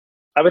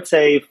I would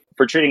say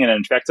for treating an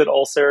infected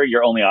ulcer,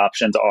 your only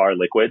options are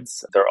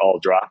liquids. They're all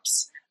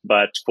drops.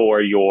 But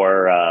for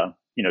your,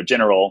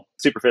 general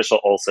superficial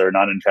ulcer,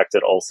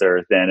 non-infected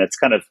ulcer, then it's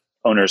kind of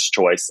owner's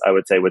choice. I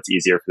would say what's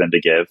easier for them to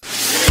give.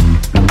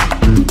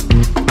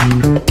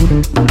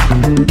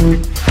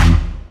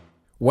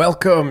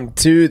 Welcome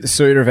to the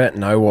So You're a Vet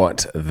Now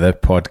What, the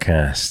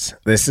podcast.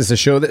 This is a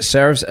show that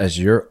serves as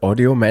your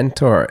audio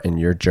mentor in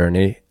your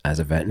journey as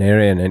a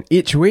veterinarian. And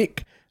each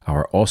week,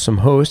 our awesome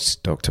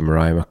host, Dr.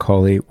 Moriah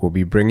McCauley, will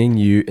be bringing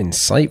you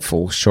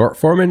insightful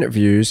short-form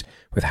interviews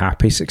with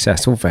happy,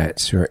 successful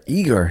vets who are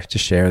eager to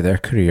share their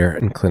career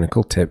and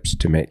clinical tips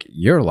to make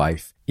your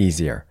life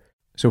easier.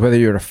 So whether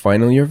you're a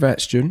final year vet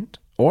student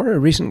or a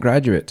recent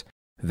graduate,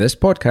 this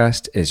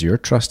podcast is your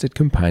trusted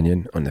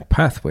companion on the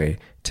pathway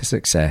to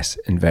success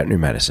in veterinary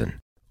medicine.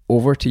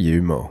 Over to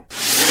you, Mo.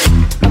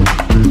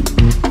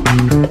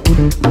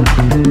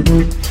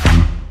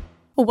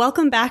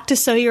 Welcome back to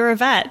So You're a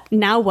Vet,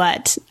 Now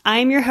What?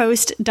 I'm your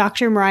host,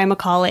 Dr. Moriah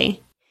McCauley.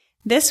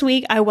 This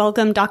week, I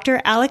welcome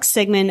Dr. Alex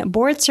Sigmund,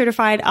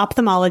 board-certified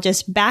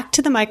ophthalmologist, back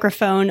to the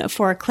microphone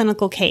for a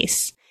clinical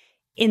case.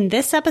 In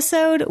this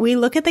episode, we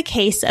look at the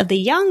case of the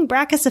young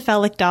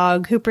brachycephalic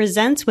dog who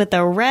presents with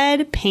a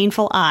red,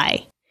 painful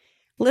eye.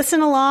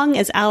 Listen along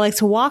as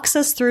Alex walks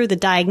us through the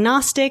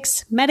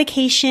diagnostics,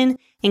 medication,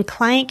 and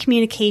client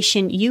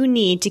communication you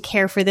need to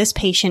care for this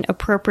patient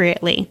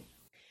appropriately.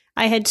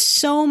 I had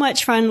so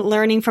much fun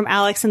learning from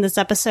Alex in this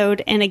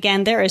episode, and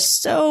again, there is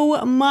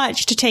so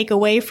much to take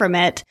away from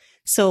it,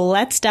 so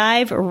let's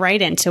dive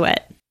right into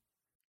it.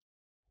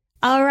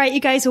 All right, you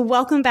guys,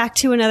 welcome back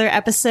to another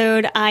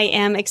episode. I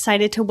am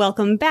excited to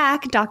welcome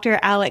back Dr.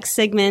 Alex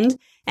Sigmund,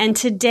 and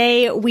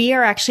today we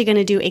are actually going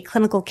to do a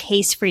clinical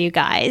case for you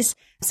guys.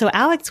 So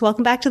Alex,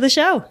 welcome back to the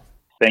show.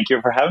 Thank you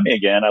for having me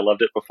again. I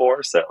loved it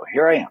before, so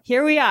here I am.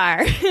 Here we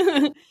are.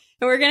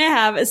 And we're going to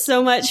have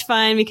so much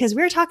fun because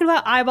we're talking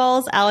about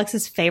eyeballs,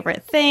 Alex's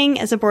favorite thing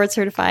as a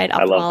board-certified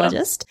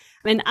ophthalmologist.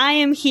 And I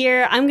am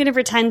here. I'm going to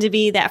pretend to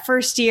be that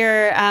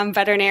first-year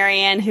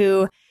veterinarian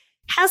who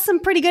has some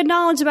pretty good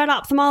knowledge about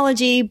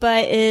ophthalmology,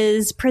 but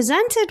is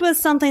presented with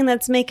something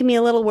that's making me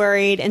a little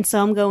worried. And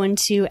so I'm going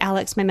to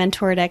Alex, my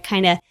mentor, to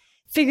kind of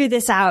figure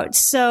this out.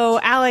 So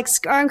Alex,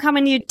 I'm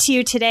coming to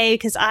you today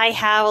because I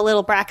have a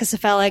little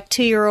brachycephalic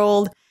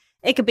 2-year-old.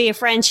 It could be a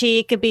Frenchie,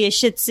 it could be a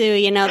Shih Tzu,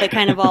 they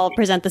kind of all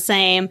present the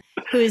same,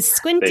 who's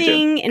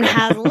squinting and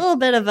has a little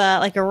bit of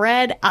a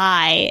red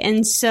eye.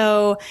 And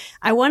so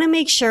I want to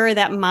make sure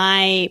that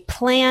my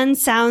plan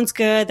sounds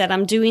good, that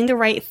I'm doing the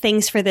right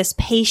things for this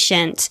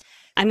patient.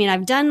 I mean,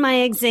 I've done my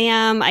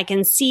exam. I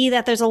can see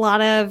that there's a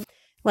lot of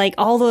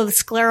all the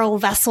scleral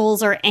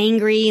vessels are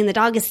angry and the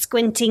dog is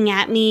squinting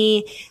at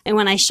me. And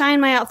when I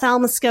shine my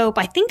ophthalmoscope,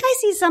 I think I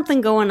see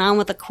something going on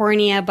with the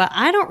cornea, but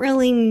I don't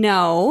really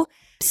know.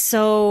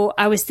 So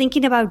I was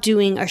thinking about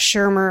doing a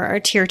Schirmer or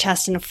tear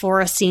test and a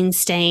fluorescein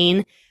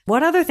stain.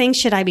 What other things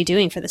should I be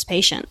doing for this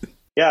patient?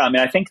 Yeah, I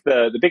mean, I think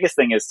the biggest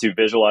thing is to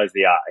visualize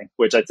the eye,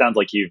 which it sounds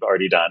like you've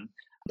already done.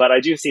 But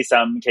I do see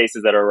some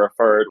cases that are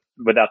referred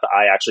without the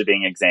eye actually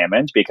being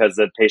examined because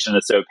the patient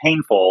is so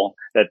painful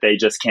that they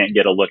just can't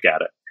get a look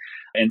at it.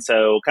 And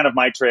so kind of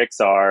my tricks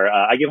are,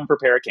 I give them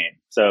proparacaine.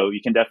 So you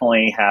can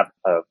definitely have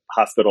a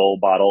hospital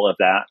bottle of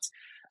that,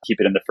 keep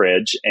it in the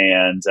fridge,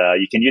 and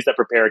you can use that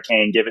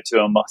proparacaine, give it to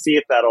them, see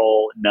if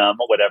that'll numb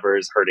whatever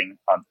is hurting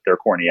on their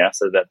cornea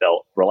so that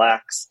they'll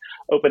relax,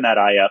 open that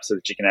eye up so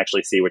that you can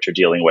actually see what you're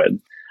dealing with.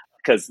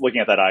 Because looking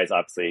at that eye is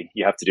obviously,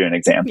 you have to do an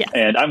exam. Yeah.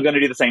 And I'm going to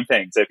do the same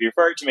thing. So if you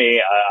refer it to me,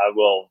 I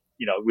will,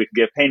 we can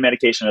give pain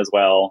medication as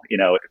well,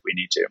 if we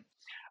need to.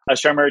 A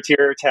Schirmer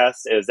tear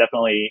test is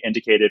definitely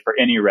indicated for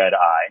any red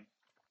eye.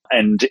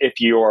 And if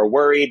you're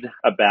worried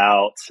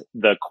about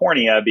the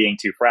cornea being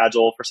too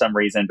fragile for some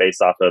reason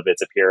based off of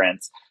its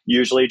appearance,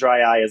 usually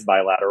dry eye is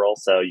bilateral.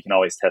 So you can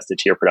always test the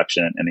tear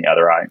production in the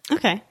other eye.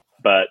 Okay.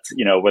 But,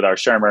 with our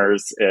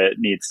Schirmers, it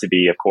needs to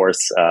be, of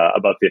course,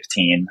 above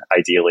 15,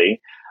 ideally.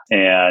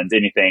 And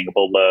anything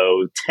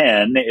below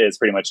 10 is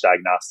pretty much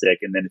diagnostic.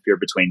 And then if you're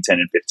between 10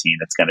 and 15,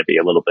 it's going to be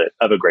a little bit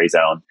of a gray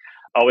zone.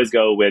 Always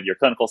go with your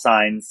clinical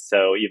signs.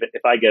 So even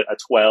if I get a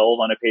 12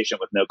 on a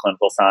patient with no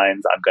clinical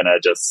signs, I'm going to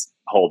just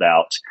hold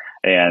out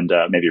and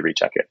maybe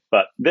recheck it.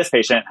 But this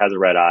patient has a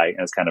red eye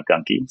and is kind of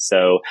gunky.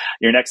 So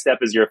your next step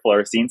is your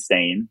fluorescein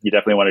stain. You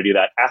definitely want to do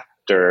that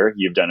after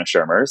you've done a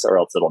Schirmer's, or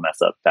else it'll mess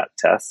up that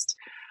test.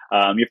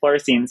 Your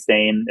fluorescein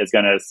stain is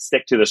going to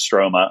stick to the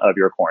stroma of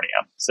your cornea.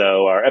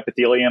 So our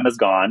epithelium is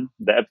gone.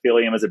 The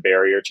epithelium is a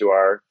barrier to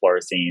our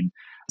fluorescein.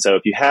 So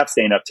if you have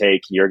stain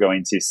uptake, you're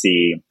going to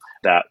see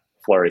that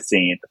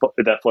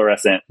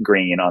fluorescent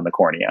green on the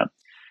cornea.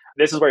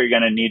 This is where you're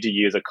going to need to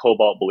use a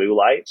cobalt blue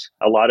light.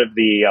 A lot of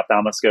the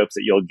ophthalmoscopes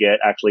that you'll get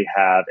actually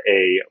have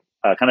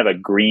a kind of a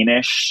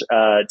greenish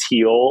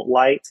teal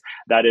light.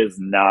 That is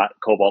not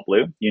cobalt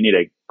blue. You need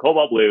a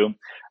cobalt blue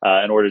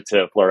in order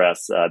to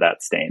fluoresce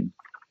that stain.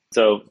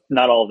 So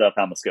not all of the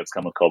ophthalmoscopes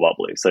come with cobalt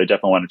blue. So you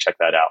definitely want to check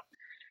that out.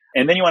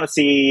 And then you want to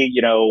see,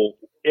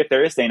 if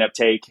there is stain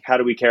uptake, how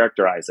do we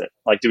characterize it?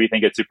 Like, do we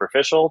think it's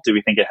superficial? Do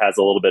we think it has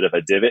a little bit of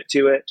a divot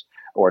to it?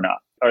 or not?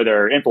 Are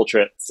there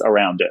infiltrates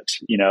around it?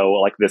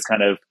 Like this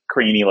kind of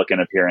creamy looking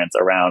appearance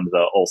around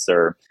the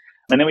ulcer.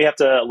 And then we have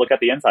to look at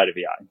the inside of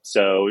the eye.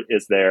 So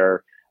is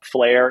there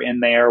flare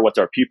in there? What's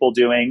our pupil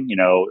doing?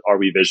 Are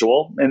we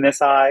visual in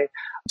this eye?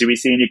 Do we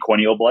see any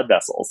corneal blood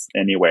vessels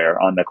anywhere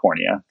on the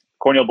cornea?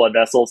 Corneal blood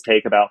vessels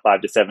take about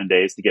 5 to 7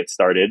 days to get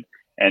started,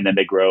 and then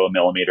they grow 1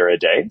 millimeter a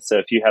day. So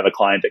if you have a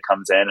client that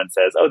comes in and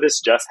says, oh,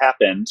 this just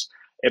happened,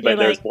 but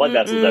there's blood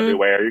vessels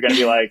everywhere, you're going to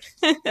be like,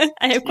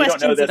 I have you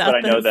don't know this, but I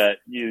know that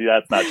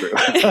that's not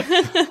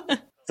true.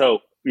 So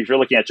if you're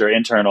looking at your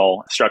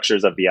internal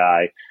structures of the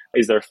eye,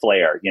 is there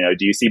flare?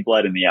 Do you see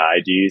blood in the eye?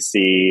 Do you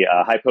see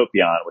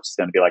hypopyon, which is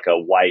going to be like a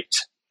white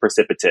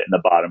precipitate in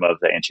the bottom of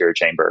the anterior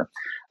chamber?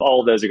 All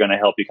of those are going to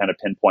help you kind of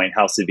pinpoint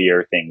how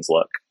severe things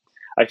look.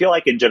 I feel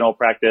like in general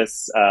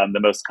practice, the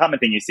most common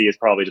thing you see is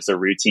probably just a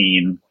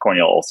routine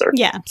corneal ulcer.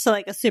 Yeah. So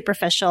like a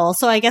superficial.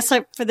 So I guess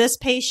for this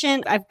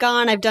patient, I've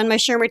done my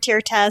Schirmer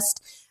tear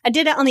test. I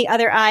did it on the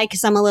other eye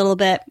because I'm a little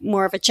bit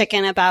more of a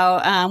chicken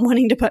about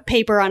wanting to put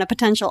paper on a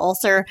potential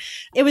ulcer.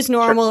 It was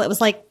normal. Sure. It was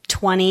like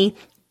 20,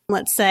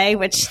 let's say,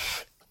 which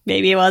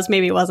maybe it was,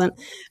 maybe it wasn't.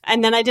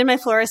 And then I did my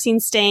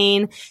fluorescein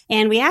stain,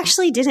 and we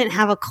actually didn't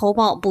have a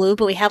cobalt blue,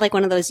 but we had like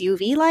one of those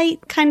UV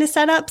light kind of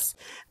setups.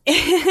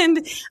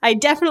 And I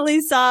definitely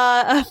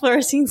saw a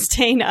fluorescein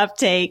stain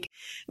uptake.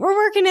 We're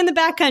working in the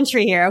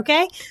backcountry here,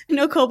 okay?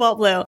 No cobalt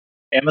blue.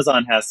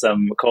 Amazon has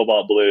some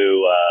cobalt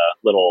blue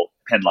little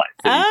pen lights.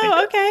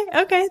 Oh,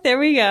 okay. Okay, there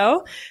we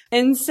go.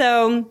 And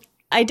so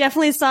I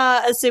definitely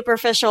saw a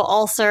superficial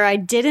ulcer. I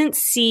didn't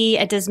see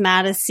a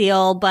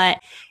desmatocele, but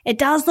it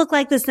does look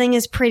like this thing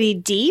is pretty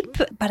deep,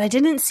 but I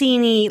didn't see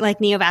any like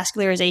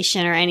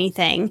neovascularization or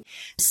anything.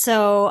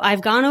 So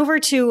I've gone over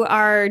to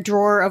our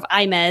drawer of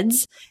eye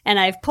meds and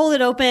I've pulled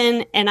it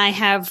open and I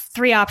have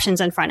 3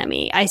 options in front of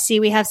me. I see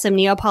we have some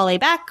Neopoly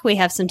Back, we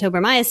have some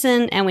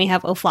tobramycin, and we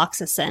have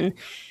ofloxacin.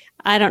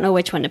 I don't know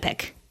which one to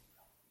pick.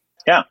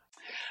 Yeah.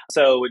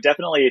 So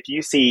definitely, if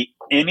you see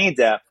any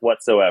depth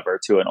whatsoever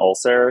to an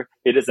ulcer,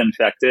 it is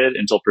infected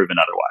until proven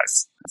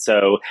otherwise.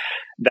 So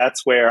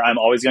that's where I'm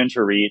always going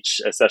to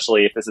reach,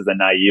 especially if this is a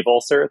naive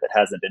ulcer that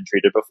hasn't been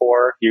treated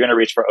before, you're going to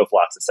reach for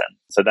ofloxacin.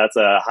 So that's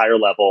a higher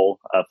level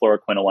of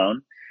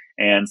fluoroquinolone.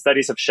 And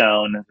studies have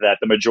shown that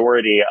the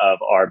majority of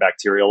our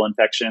bacterial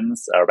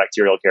infections, or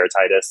bacterial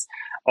keratitis,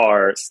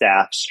 are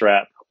staph,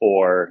 strep,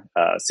 or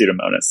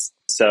Pseudomonas.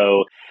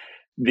 So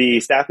the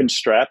staph and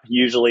strep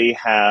usually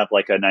have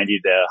like a 90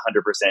 to 100%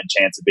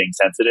 chance of being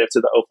sensitive to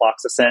the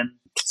ofloxacin.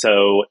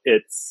 So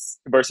it's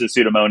versus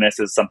Pseudomonas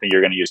is something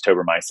you're going to use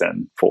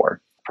tobramycin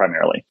for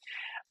primarily.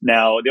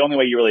 Now, the only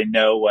way you really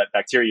know what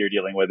bacteria you're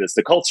dealing with is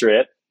to culture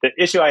it. The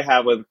issue I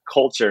have with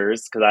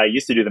cultures, because I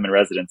used to do them in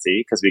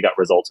residency because we got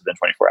results within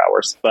 24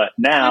 hours. But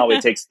now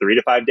it takes 3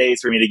 to 5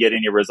 days for me to get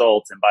any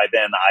results. And by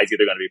then, the eye's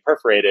either going to be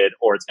perforated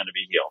or it's going to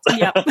be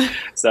healed.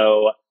 Yep.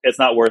 So it's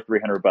not worth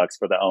 $300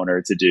 for the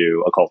owner to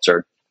do a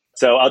culture.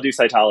 So I'll do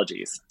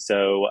cytologies.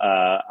 So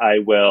I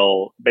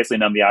will basically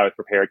numb the eye with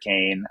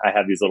proparacaine. I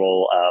have these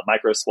little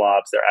micro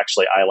swabs. They're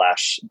actually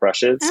eyelash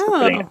brushes for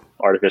putting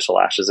artificial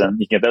lashes in.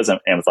 You can get those on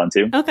Amazon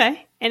too.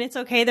 Okay. And it's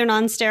okay. They're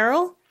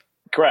non-sterile?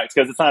 Correct,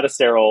 because it's not a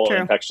sterile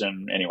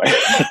infection anyway.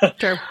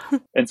 True.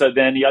 And so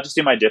then I'll just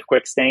do my diff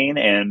quick stain,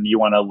 and you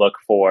want to look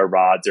for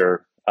rods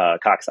or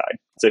cocci.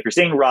 So if you're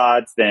seeing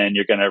rods, then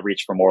you're going to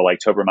reach for more like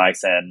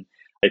tobramycin.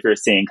 If you're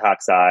seeing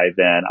cocci,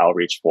 then I'll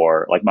reach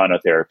for like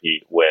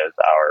monotherapy with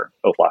our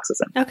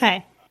ofloxacin.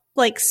 Okay.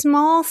 Like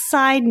small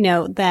side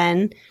note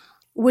then,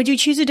 would you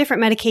choose a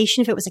different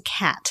medication if it was a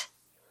cat?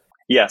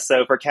 Yeah,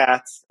 so for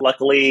cats,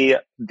 luckily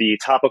the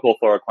topical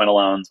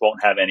fluoroquinolones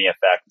won't have any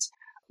effect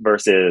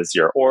versus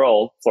your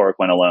oral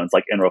fluoroquinolones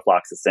like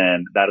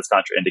enrofloxacin. That is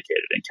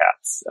contraindicated in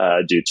cats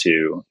due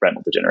to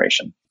retinal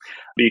degeneration.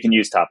 But you can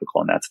use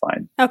topical and that's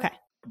fine. Okay.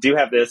 Do you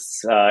have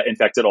this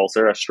infected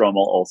ulcer, a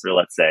stromal ulcer,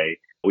 let's say?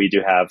 We do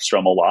have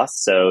stromal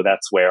loss. So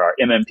that's where our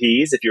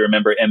MMPs, if you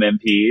remember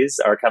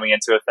MMPs, are coming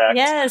into effect.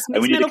 Yes,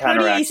 and we need to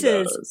counteract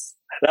those.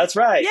 That's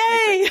right. Yay,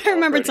 I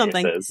remembered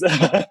something.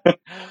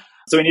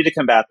 So we need to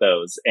combat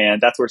those.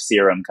 And that's where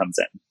serum comes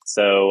in.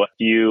 So if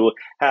you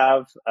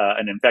have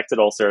an infected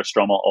ulcer, a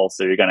stromal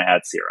ulcer, you're going to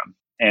add serum.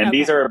 And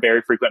these are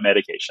very frequent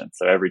medications.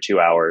 So every 2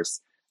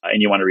 hours. And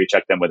you want to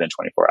recheck them within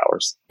 24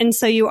 hours. And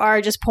so you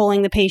are just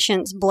pulling the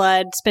patient's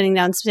blood, spinning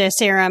down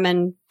serum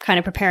and kind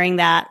of preparing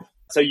that.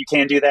 So you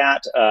can do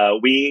that.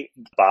 We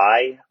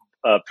buy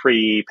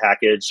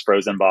pre-packaged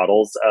frozen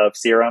bottles of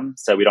serum.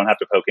 So we don't have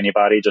to poke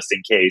anybody just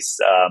in case,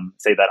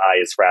 say that eye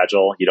is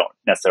fragile. You don't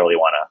necessarily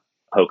want to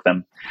poke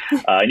them.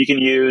 And you can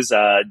use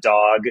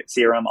dog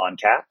serum on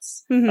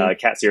cats. Mm-hmm.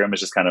 Cat serum is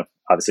just kind of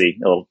obviously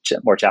a little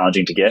more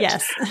challenging to get.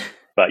 Yes.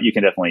 But you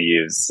can definitely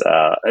use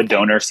a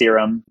donor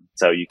serum.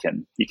 So you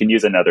can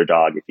use another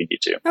dog if you need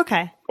to.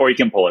 Okay. Or you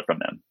can pull it from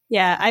them.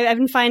 Yeah, I've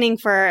been finding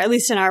for, at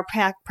least in our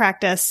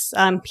practice,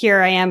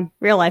 here I am,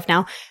 real life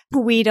now,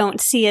 we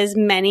don't see as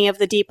many of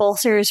the deep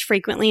ulcers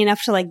frequently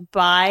enough to like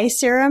buy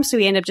serum. So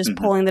we end up just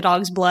pulling the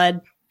dog's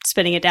blood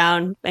spitting it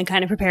down and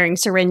kind of preparing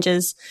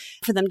syringes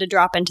for them to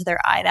drop into their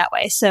eye that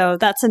way. So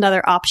that's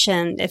another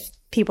option. If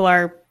people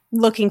are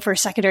looking for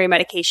secondary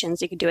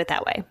medications, you could do it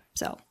that way.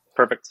 So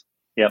perfect.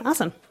 Yeah.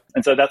 Awesome.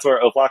 And so that's where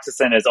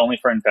ofloxacin is only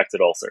for infected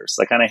ulcers.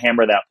 I kind of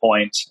hammer that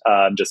point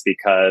just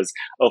because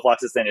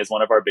ofloxacin is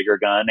one of our bigger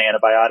gun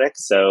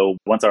antibiotics. So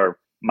once our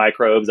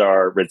microbes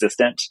are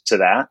resistant to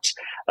that,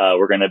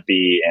 we're going to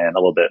be in a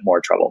little bit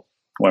more trouble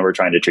when we're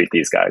trying to treat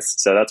these guys.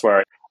 So that's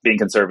where being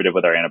conservative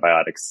with our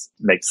antibiotics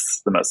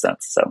makes the most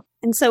sense.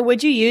 And so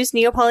would you use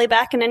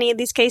Neopolybac in any of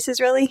these cases,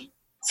 really?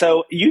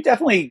 So you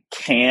definitely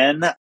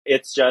can.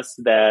 It's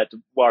just that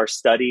our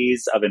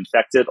studies of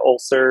infected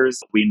ulcers,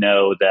 we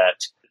know that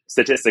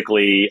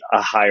statistically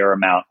a higher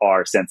amount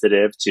are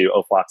sensitive to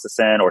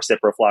ofloxacin, or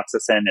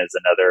ciprofloxacin is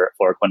another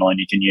fluoroquinoline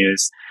you can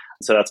use.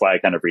 So that's why I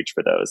kind of reach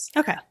for those.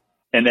 Okay.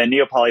 And then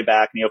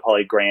Neopolybac,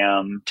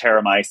 Neopolygram,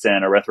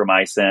 terramycin,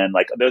 erythromycin,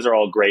 like those are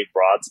all great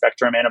broad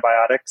spectrum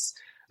antibiotics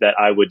that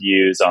I would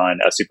use on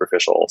a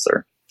superficial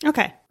ulcer.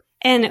 Okay.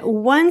 And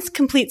one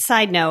complete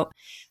side note,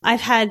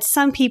 I've had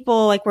some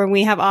people, like when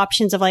we have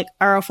options of like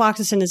our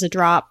ofloxacin is a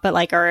drop, but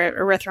like our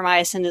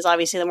erythromycin is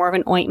obviously the more of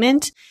an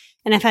ointment.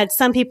 And I've had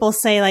some people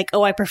say like,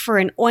 oh, I prefer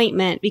an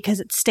ointment because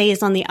it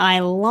stays on the eye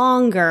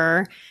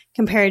longer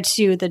compared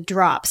to the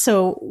drop.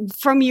 So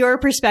from your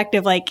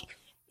perspective, like,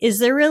 is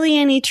there really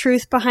any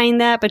truth behind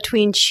that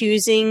between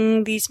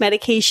choosing these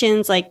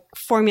medications, like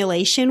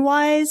formulation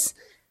wise?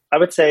 I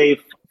would say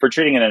for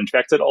treating an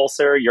infected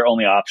ulcer, your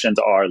only options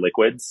are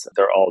liquids.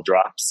 They're all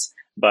drops.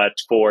 But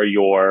for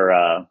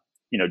your,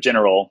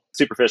 general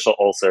superficial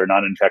ulcer,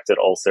 non-infected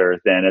ulcer,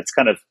 then it's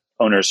kind of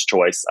owner's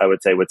choice. I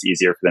would say what's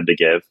easier for them to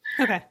give.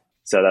 Okay.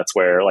 So that's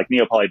where like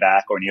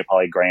Neopolybac or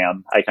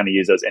Neopolygram, I kind of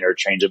use those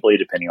interchangeably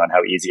depending on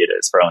how easy it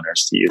is for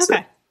owners to use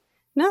it.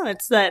 No,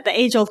 it's the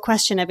age-old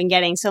question I've been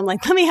getting. So I'm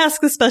like, let me ask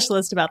the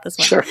specialist about this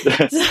one. Sure.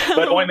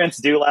 But ointments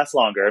do last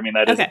longer. I mean,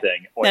 that is a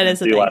thing.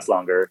 Ointments do last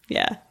longer.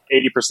 Yeah.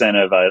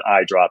 80% of an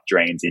eye drop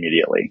drains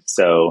immediately.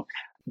 So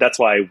that's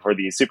why for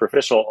the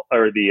superficial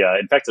or the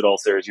infected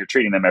ulcers, you're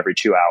treating them every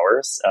 2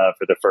 hours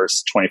for the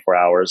first 24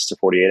 hours to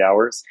 48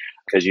 hours,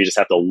 because you just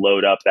have to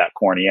load up that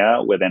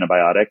cornea with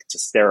antibiotic to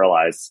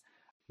sterilize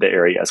the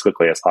area as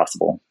quickly as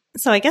possible.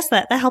 So I guess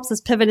that helps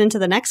us pivot into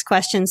the next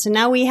question. So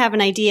now we have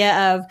an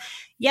idea of,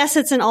 yes,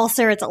 it's an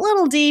ulcer. It's a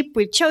little deep.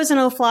 We've chosen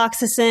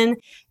ofloxacin.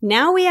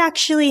 Now we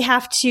actually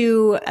have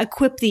to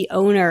equip the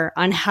owner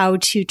on how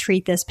to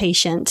treat this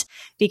patient,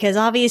 because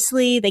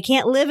obviously they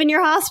can't live in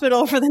your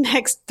hospital for the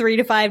next 3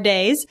 to 5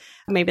 days.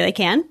 Maybe they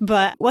can,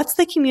 but what's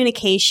the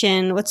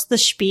communication? What's the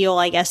spiel,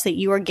 I guess, that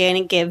you are going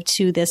to give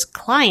to this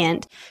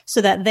client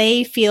so that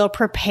they feel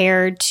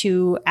prepared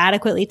to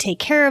adequately take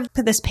care of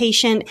this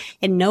patient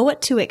and know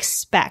what to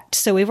expect?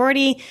 So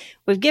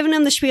we've given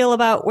them the spiel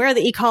about wear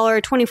the e-collar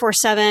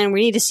 24/7. We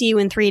need to see you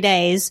in 3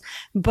 days,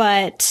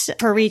 but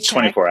for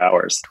Recheck, 24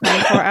 hours.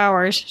 24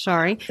 hours.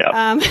 Sorry.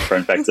 Yeah, for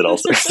infected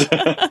ulcers.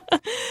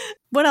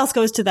 What else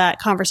goes to that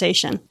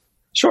conversation?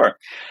 Sure.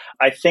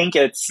 I think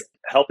it's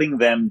helping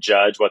them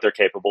judge what they're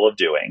capable of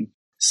doing.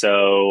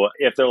 So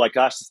if they're like,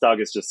 gosh, this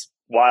dog is just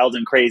wild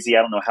and crazy,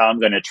 I don't know how I'm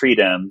going to treat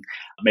him.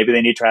 Maybe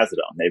they need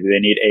trazodone. Maybe they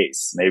need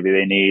ACE. Maybe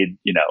they need,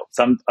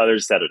 some other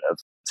sedative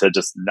to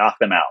just knock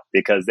them out,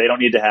 because they don't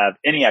need to have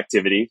any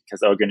activity because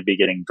they're going to be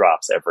getting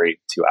drops every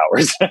 2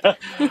 hours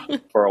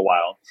for a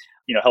while.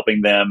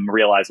 Helping them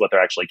realize what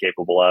they're actually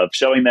capable of,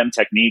 showing them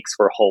techniques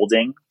for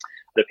holding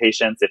the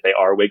patients if they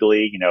are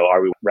wiggly.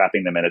 Are we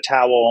wrapping them in a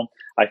towel?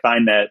 I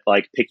find that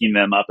like picking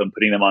them up and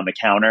putting them on the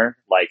counter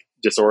like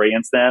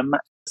disorients them,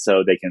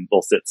 so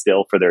they'll sit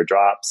still for their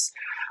drops.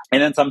 And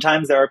then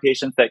sometimes there are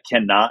patients that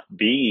cannot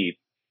be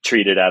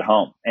treated at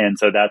home, and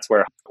so that's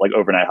where like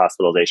overnight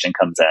hospitalization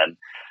comes in.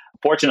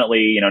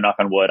 Fortunately, knock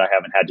on wood, I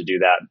haven't had to do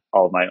that.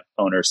 All of my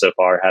owners so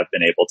far have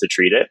been able to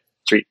treat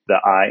the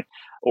eye.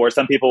 Or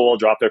some people will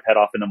drop their pet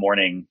off in the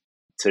morning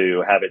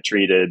to have it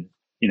treated,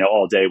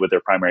 all day with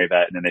their primary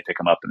vet, and then they pick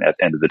them up at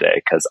the end of the day,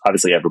 because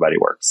obviously everybody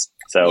works.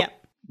 So, yeah.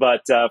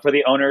 But for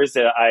the owners,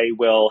 I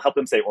will help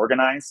them stay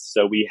organized.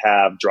 So we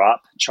have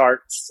drop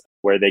charts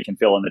where they can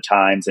fill in the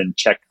times and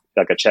check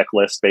like a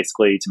checklist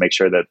basically to make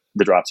sure that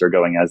the drops are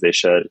going as they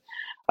should.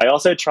 I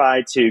also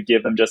try to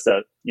give them just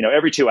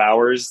every 2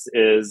 hours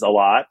is a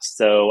lot.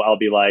 So I'll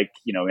be like,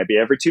 maybe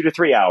every 2 to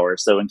 3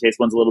 hours. So in case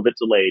one's a little bit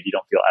delayed, you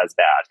don't feel as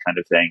bad kind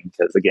of thing.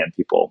 Because again,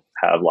 people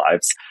have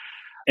lives.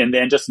 And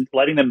then just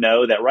letting them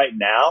know that right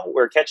now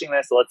we're catching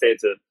this. So let's say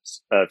it's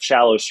a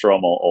shallow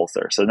stromal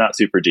ulcer. So not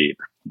super deep,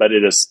 but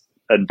it is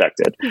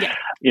infected. Yeah.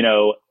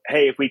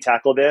 Hey, if we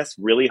tackle this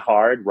really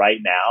hard right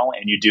now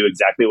and you do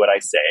exactly what I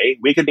say,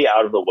 we could be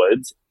out of the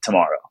woods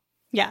tomorrow.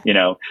 Yeah.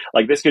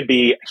 Like this could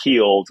be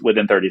healed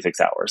within 36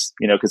 hours,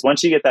 because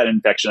once you get that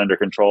infection under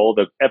control,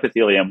 the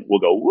epithelium will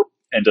go whoop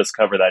and just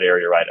cover that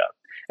area right up.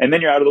 And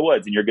then you're out of the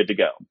woods and you're good to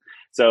go.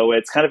 So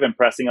it's kind of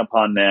impressing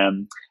upon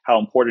them how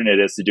important it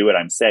is to do what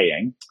I'm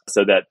saying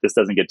so that this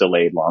doesn't get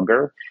delayed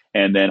longer.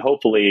 And then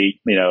hopefully,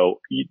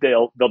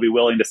 they'll be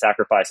willing to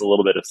sacrifice a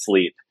little bit of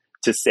sleep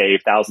to save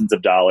thousands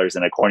of dollars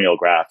in a corneal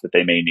graft that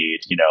they may need,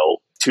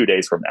 2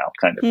 days from now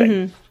kind of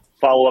thing.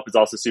 Follow-up is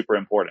also super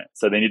important.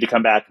 So they need to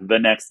come back the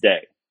next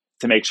day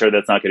to make sure that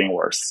it's not getting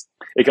worse.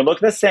 It can look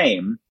the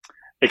same.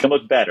 It can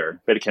look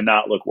better, but it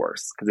cannot look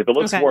worse. Because if it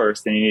looks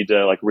worse, then you need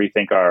to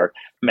rethink our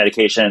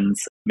medications.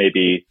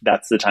 Maybe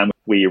that's the time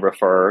we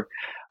refer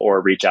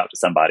or reach out to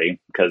somebody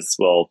because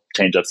we'll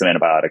change up some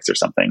antibiotics or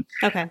something.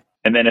 Okay.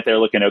 And then if they're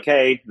looking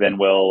okay, then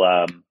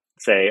we'll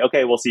say,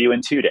 okay, we'll see you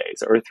in 2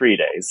 days or 3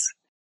 days.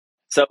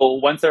 So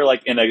once they're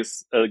in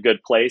a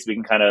good place, we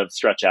can kind of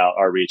stretch out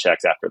our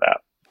rechecks after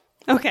that.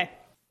 Okay.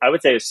 I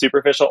would say a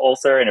superficial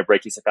ulcer in a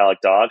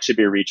brachycephalic dog should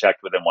be rechecked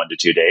within 1 to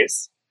 2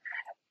 days.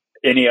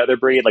 Any other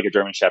breed, like a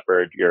German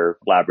Shepherd, your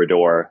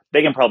Labrador,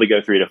 they can probably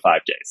go 3 to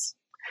 5 days.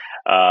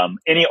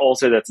 Any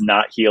ulcer that's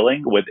not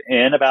healing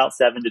within about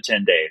 7 to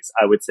 10 days,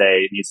 I would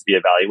say it needs to be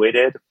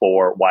evaluated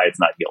for why it's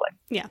not healing.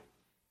 Yeah.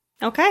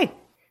 Okay.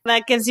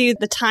 That gives you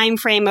the time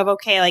frame of,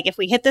 if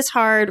we hit this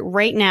hard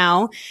right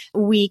now,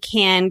 we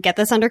can get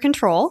this under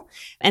control.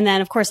 And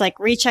then, of course,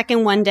 recheck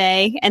in 1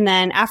 day. And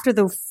then after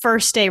the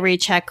first day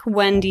recheck,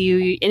 and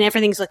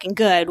everything's looking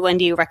good, when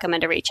do you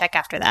recommend a recheck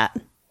after that?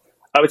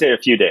 I would say a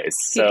few days.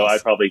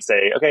 I'd probably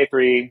say, okay,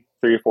 three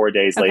or 4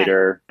 days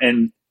later.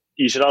 And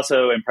you should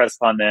also impress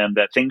upon them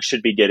that things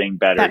should be getting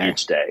better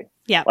each day.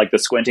 Yeah. The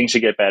squinting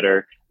should get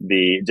better.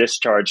 The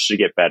discharge should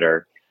get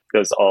better.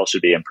 Those all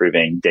should be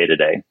improving day to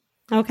day.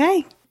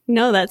 Okay.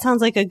 No, that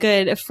sounds like a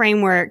good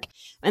framework.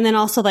 And then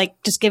also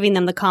just giving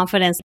them the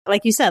confidence,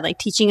 like you said,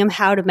 teaching them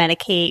how to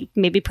medicate,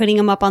 maybe putting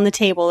them up on the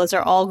table. Those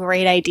are all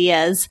great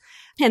ideas.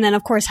 And then,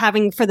 of course,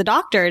 having for the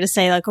doctor to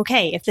say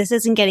okay, if this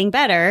isn't getting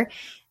better,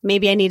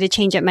 maybe I need to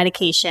change up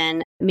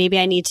medication. Maybe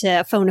I need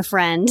to phone a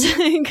friend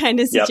kind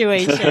of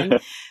situation.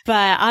 Yep.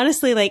 But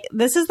honestly,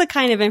 this is the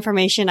kind of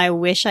information I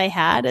wish I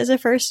had as a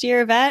first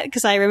year vet.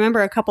 Because I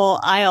remember a couple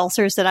eye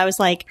ulcers that I was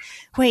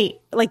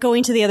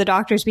going to the other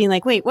doctors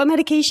being wait, what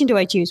medication do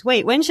I choose?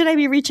 Wait, when should I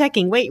be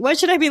rechecking? Wait, what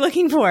should I be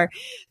looking for?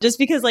 Just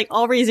because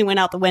all reason went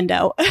out the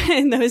window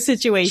in those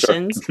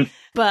situations. Sure.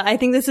 But I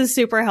think this is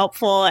super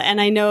helpful.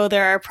 And I know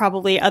there are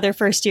probably other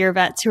first year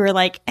vets who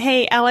are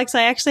hey, Alex,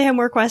 I actually have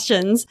more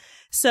questions.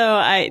 So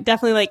I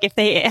definitely if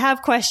they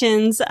have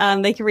questions,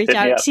 they can reach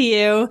out to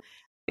you.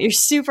 You're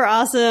super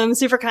awesome,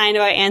 super kind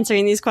about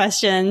answering these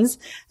questions.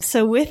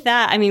 So with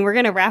that, we're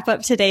going to wrap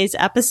up today's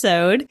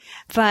episode,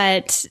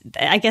 but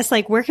I guess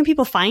where can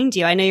people find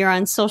you? I know you're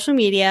on social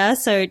media.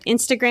 So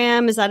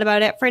Instagram, is that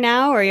about it for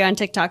now? Or are you on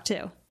TikTok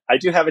too? I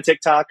do have a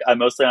TikTok. I'm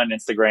mostly on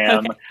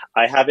Instagram. Okay.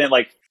 I haven't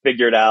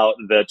figured out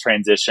the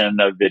transition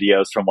of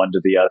videos from one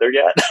to the other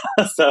yet.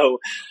 So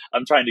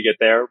I'm trying to get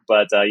there,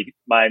 but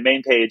my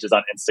main page is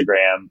on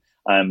Instagram.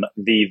 I'm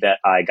the Vet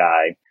Eye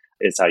Guy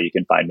is how you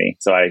can find me.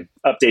 So I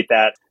update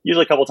that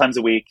usually a couple times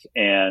a week.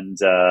 And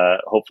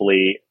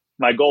hopefully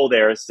my goal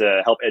there is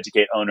to help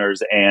educate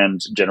owners and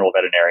general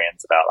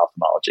veterinarians about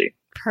ophthalmology.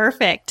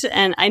 Perfect.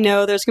 And I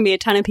know there's going to be a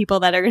ton of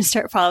people that are going to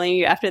start following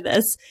you after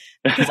this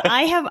because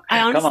I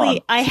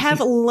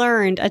have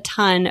learned a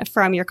ton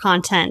from your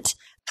content.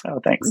 Oh,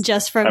 thanks.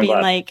 Just from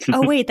being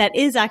oh, wait, that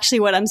is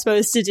actually what I'm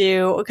supposed to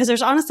do. Because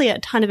there's honestly a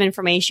ton of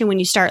information when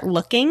you start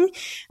looking.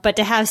 But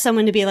to have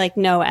someone to be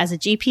no, as a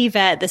GP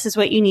vet, this is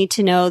what you need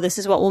to know. This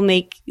is what will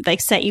make,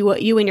 set you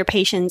and your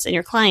patients and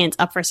your clients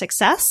up for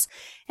success.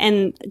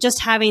 And just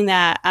having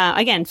that,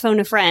 again, phone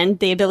a friend,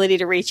 the ability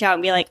to reach out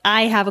and be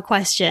I have a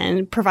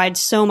question,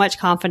 provides so much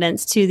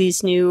confidence to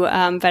these new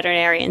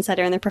veterinarians that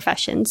are in their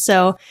profession.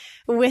 So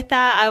with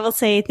that, I will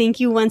say thank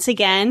you once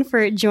again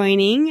for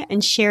joining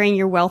and sharing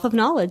your wealth of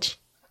knowledge.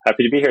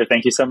 Happy to be here.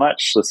 Thank you so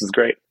much. This is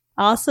great.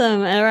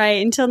 Awesome. All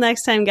right. Until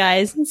next time,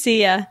 guys.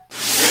 See ya.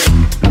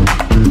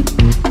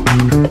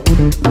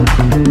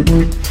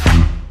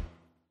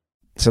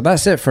 So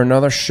that's it for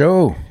another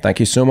show. Thank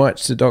you so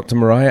much to Dr.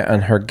 Moriah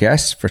and her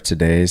guests for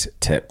today's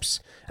tips.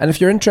 And if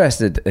you're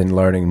interested in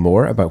learning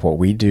more about what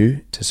we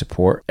do to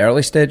support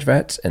early stage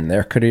vets in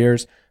their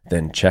careers,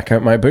 then check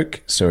out my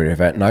book, So You're a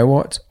Vet Now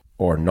What?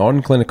 Or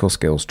non-clinical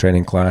skills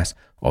training class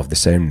of the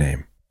same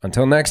name.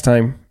 Until next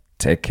time,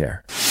 take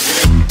care.